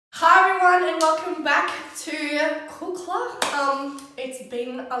Hi everyone and welcome back to Kookla. It's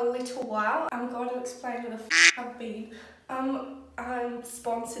been a little while. I'm going to explain where the I've been. I'm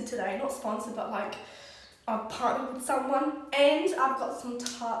sponsored today, not sponsored but like I've partnered with someone and I've got some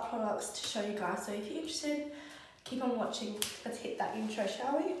Tarte products to show you guys. So if you're interested, keep on watching. Let's hit that intro,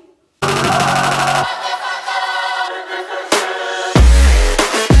 shall we?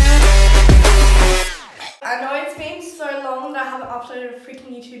 I know it's been so long that I haven't uploaded a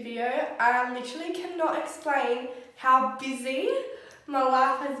freaking YouTube video. I literally cannot explain how busy my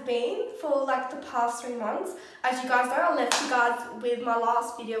life has been for like the past 3 months. As you guys know, I left you guys with my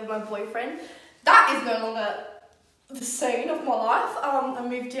last video with my boyfriend. That is no longer the scene of my life. I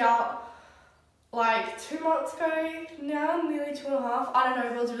moved out like 2 months ago now, nearly 2.5. I don't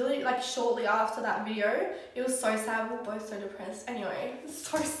know, it was really like shortly after that video. It was so sad, we were both so depressed. Anyway, it's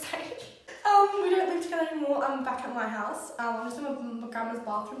so sad. We don't live together anymore. I'm back at my house. I'm just in my grandma's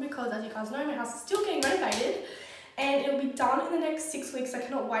bathroom because, as you guys know, my house is still getting renovated and it'll be done in the next 6 weeks. I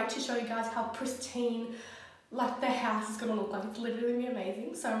cannot wait to show you guys how pristine like the house is gonna look like. It's literally gonna be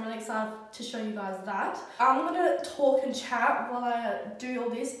amazing. So I'm really excited to show you guys that. I'm gonna talk and chat while I do all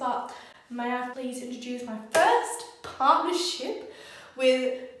this, but may I please introduce my first partnership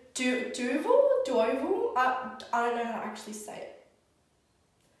with Doval? I don't know how to actually say it.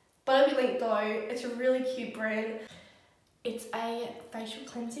 But it'll be linked though. It's a really cute brand. It's a facial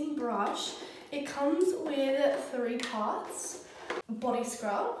cleansing brush. It comes with 3 parts. Body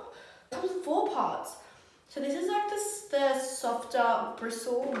scrub. It comes with 4 parts. So this is like the softer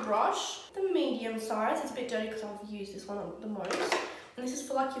bristle brush. The medium size. It's a bit dirty because I've used this one the most. And this is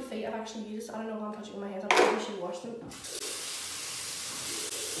for like your feet. I've actually used this. I don't know why I'm touching it with my hands. I probably should wash them.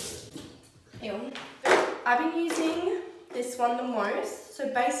 Ew. I've been using this one the most.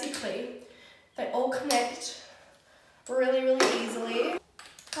 So basically, they all connect really, really easily.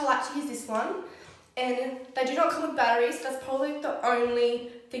 I like to use this one. And they do not come with batteries. That's probably the only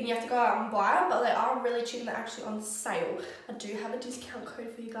thing you have to go out and buy. But they are really cheap and they're actually on sale. I do have a discount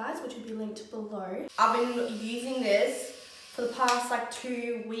code for you guys, which will be linked below. I've been using this for the past like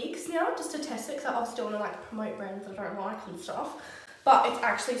 2 weeks now, just to test it. Because I obviously don't want to like promote brands I don't like and stuff. But it's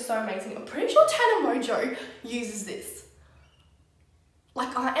actually so amazing. I'm pretty sure Tana Mojo uses this.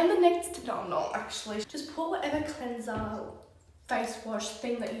 Like, I am the next, no I'm not actually. Just put whatever cleanser, face wash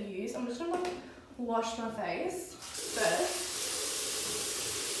thing that you use. I'm just gonna like wash my face first.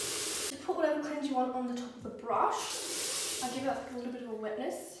 Just put whatever cleanser you want on the top of the brush. I give it like a little bit of a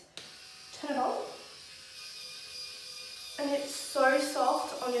wetness. Turn it on. And it's so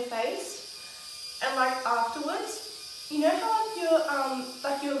soft on your face. And like afterwards, you know how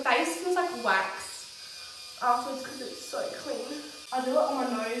like your face feels like wax afterwards because it's so clean. I do it on my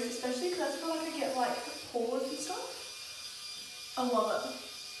nose especially because that's where I can get like pores and stuff. I love it.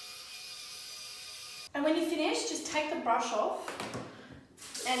 And when you finish, just take the brush off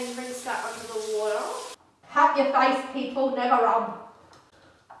and rinse that under the water. Pat your face, people, never rub.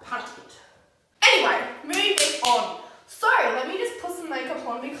 Pat it. Anyway, moving on. So let me just put some makeup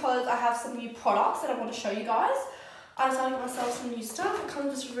on because I have some new products that I want to show you guys. I decided to get myself some new stuff. It comes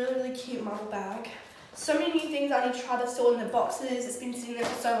with this really, really cute marble bag. So many new things I need to try to store in the boxes. It's been sitting there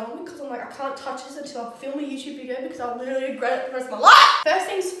for so long because I'm like, I can't touch this until I film a YouTube video because I'll literally regret it for the rest of my life. First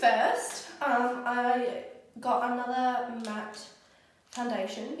things first, I got another matte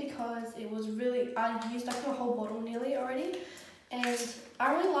foundation because it was really, I used like my whole bottle nearly already. And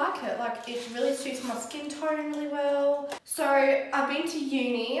I really like it. Like, it really suits my skin tone really well. So I've been to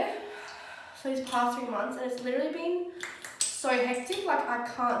uni for these past 3 months and it's literally been so hectic. Like, I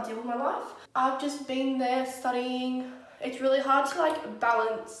can't deal with my life. I've just been there studying. It's really hard to like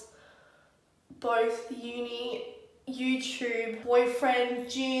balance both uni, YouTube, boyfriend,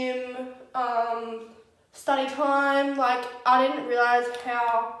 gym, study time. Like, I didn't realise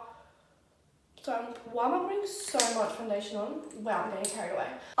how, why am I putting so much foundation on? Wow, I'm getting carried away.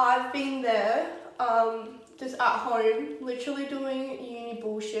 I've been there, just at home, literally doing uni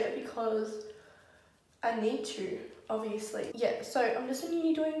bullshit because I need to, obviously. Yeah, so I'm just in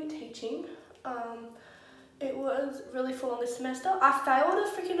uni doing teaching. It was really full on this semester. I failed a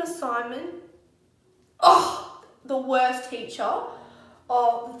freaking assignment. Oh, the worst teacher.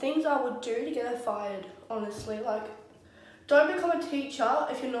 Oh, the things I would do to get her fired, honestly. Like, don't become a teacher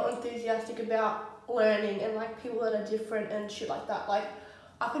if you're not enthusiastic about learning and like people that are different and shit like that. Like,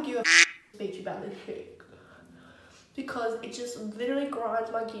 I could give a speech about this shit because it just literally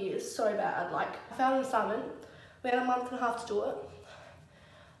grinds my gears so bad. Like, I failed an assignment. We had a month and a half to do it.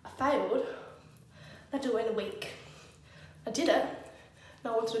 I failed. I had to do it in a week. I did it. And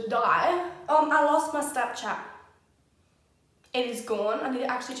I wanted to die. I lost my Snapchat. it is gone. I need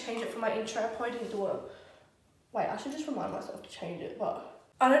to actually change it for my intro. I probably didn't do it. Wait, I should just remind myself to change it, but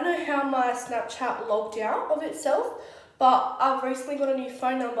I don't know how my Snapchat logged out of itself, but I've recently got a new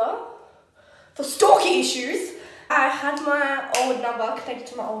phone number for stalking issues. I had my old number connected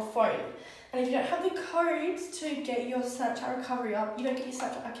to my old phone, and if you don't have the codes to get your Snapchat recovery up, you don't get your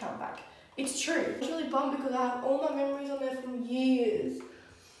Snapchat account back. It's true. It's really bummed because I have all my memories on there from years,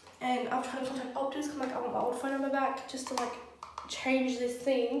 and I'm trying to contact Optus because like, I want my old phone number back just to like change this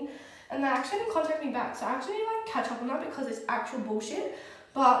thing. And they actually didn't contact me back, so I actually need to like catch up on that because it's actual bullshit.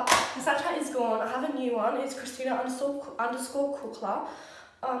 But the Snapchat is gone. I have a new one. It's Kristina underscore Kookla.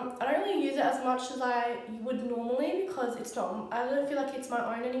 I don't really use it as much as I would normally because it's not. I don't feel like it's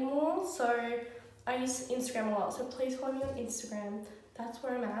my own anymore. So I use Instagram a lot. So please follow me on Instagram. That's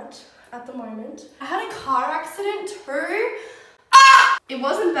where I'm at the moment. I had a car accident too. Ah! It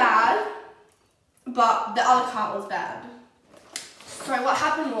wasn't bad, but the other car was bad. So what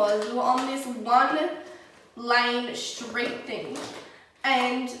happened was we were on this one lane street thing,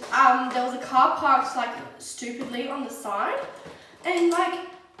 and there was a car parked like stupidly on the side, and like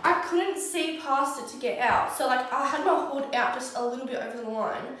I couldn't see past it to get out. So like I had my hood out just a little bit over the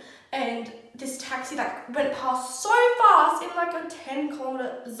line, and this taxi like went past so fast in like a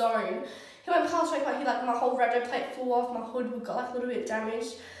 10-kilometer zone. He went past straight by, my whole radio plate flew off, my hood got like a little bit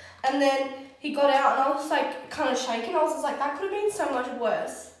damaged, and then he got out and I was just like kind of shaking. I was just like, that could have been so much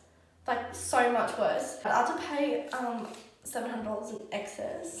worse. Like so much worse. I had to pay $700 in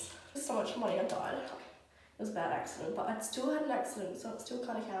excess. So much money I died. It was a bad accident, but I still had an accident, so it still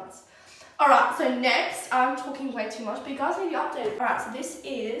kind of counts. Alright, so next, I'm talking way too much, but you guys need to be updated. Alright, so this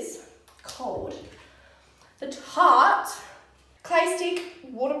is called the Tarte Clay Stick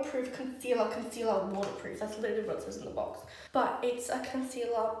Waterproof Concealer Waterproof. That's literally what it says in the box. But it's a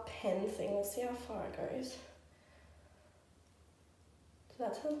concealer pen thing. Let's see how far it goes. So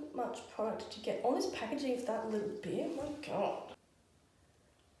that's how much product to get. All this packaging is that little bit. Oh my god.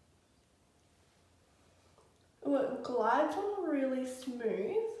 Oh, it glides on really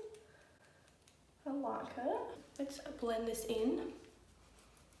smooth. I like it. Let's blend this in.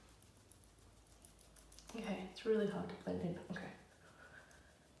 Okay, it's really hard to blend in. Okay.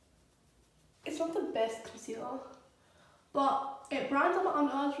 It's not the best concealer, but it brightens up my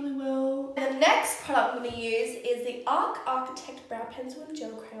under eyes really well. And the next product I'm going to use is the Architect Brow Pencil and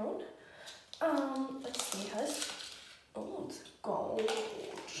Gel Crayon. Let's see, it has, oh, it's gold.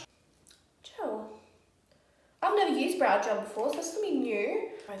 Gel. I've never used brow gel before, so this is going to be new.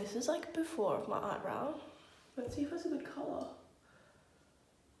 Right, this is like before of my eyebrow. Let's see if it's a good colour.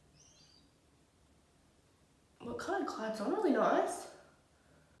 What kind of glides on really nice.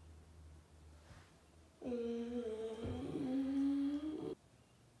 I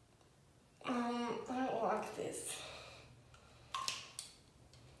don't like this.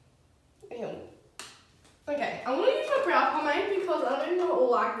 Ew. Okay, I'm gonna use my brow pomade because I do not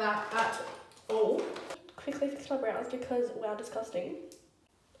like that at all. Quickly fix my brows because wow, disgusting.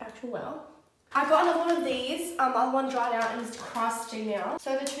 Actual wow. I got another one of these. My other one dried out and is crusty now.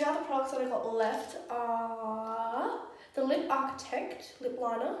 So the two other products that I got left are the Lip Architect lip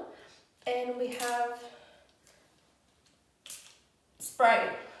liner, and we have spray.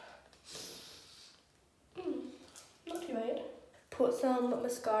 Not too bad. Put some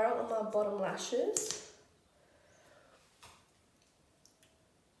mascara on my bottom lashes.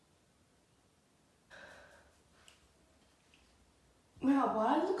 Wow,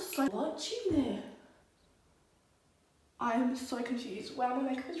 why does it look so blotchy there? I am so confused. Wow,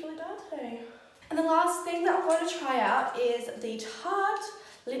 my makeup is really bad today. And the last thing that I'm going to try out is the Tarte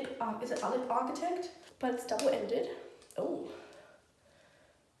Lip Architect, but it's double-ended. Oh.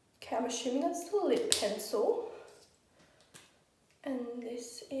 Okay, I'm assuming that's the lip pencil. And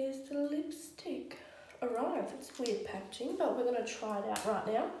this is the lipstick. Alright, that's weird packaging, but we're going to try it out right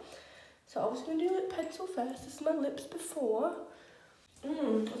now. So I was going to do lip pencil first. This is my lips before.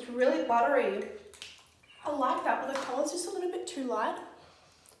 It's really buttery. I like that, but the colour's just a little bit too light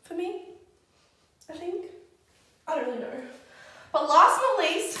for me, I think. I don't really know. But last but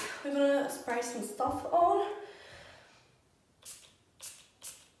not least, we're going to spray some stuff on.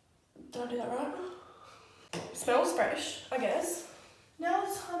 Did I do that right? Smells fresh, I guess. Now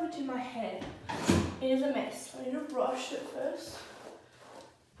it's time to do my hair. It is a mess. I need to brush it first.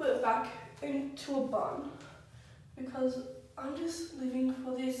 Put it back into a bun because I'm just living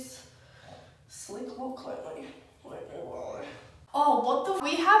for this sleek look lately. I don't know why. Oh, what the?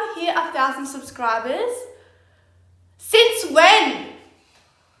 We have here 1,000 subscribers. Since when?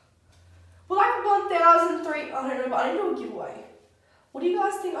 We're like 1,003. I don't know, but I didn't do a giveaway. What do you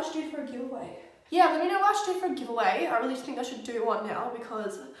guys think I should do for a giveaway? yeah, let me know what I should do for a giveaway. I really think I should do one now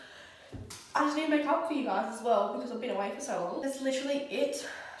because I just need to make up for you guys as well because I've been away for so long. That's literally it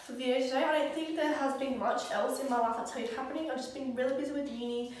for the video today. I don't think there has been much else in my life that's been happening. I've just been really busy with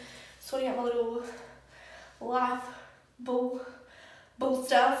uni, sorting out my little life bull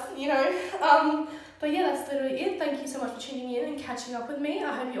stuff, you know. But yeah, that's literally it. Thank you so much for tuning in and catching up with me.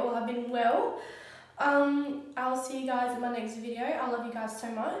 I hope you all have been well. I'll see you guys in my next video. I love you guys so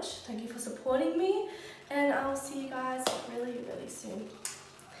much. Thank you for supporting me, and I'll see you guys really, really soon.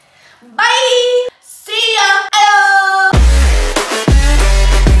 Bye!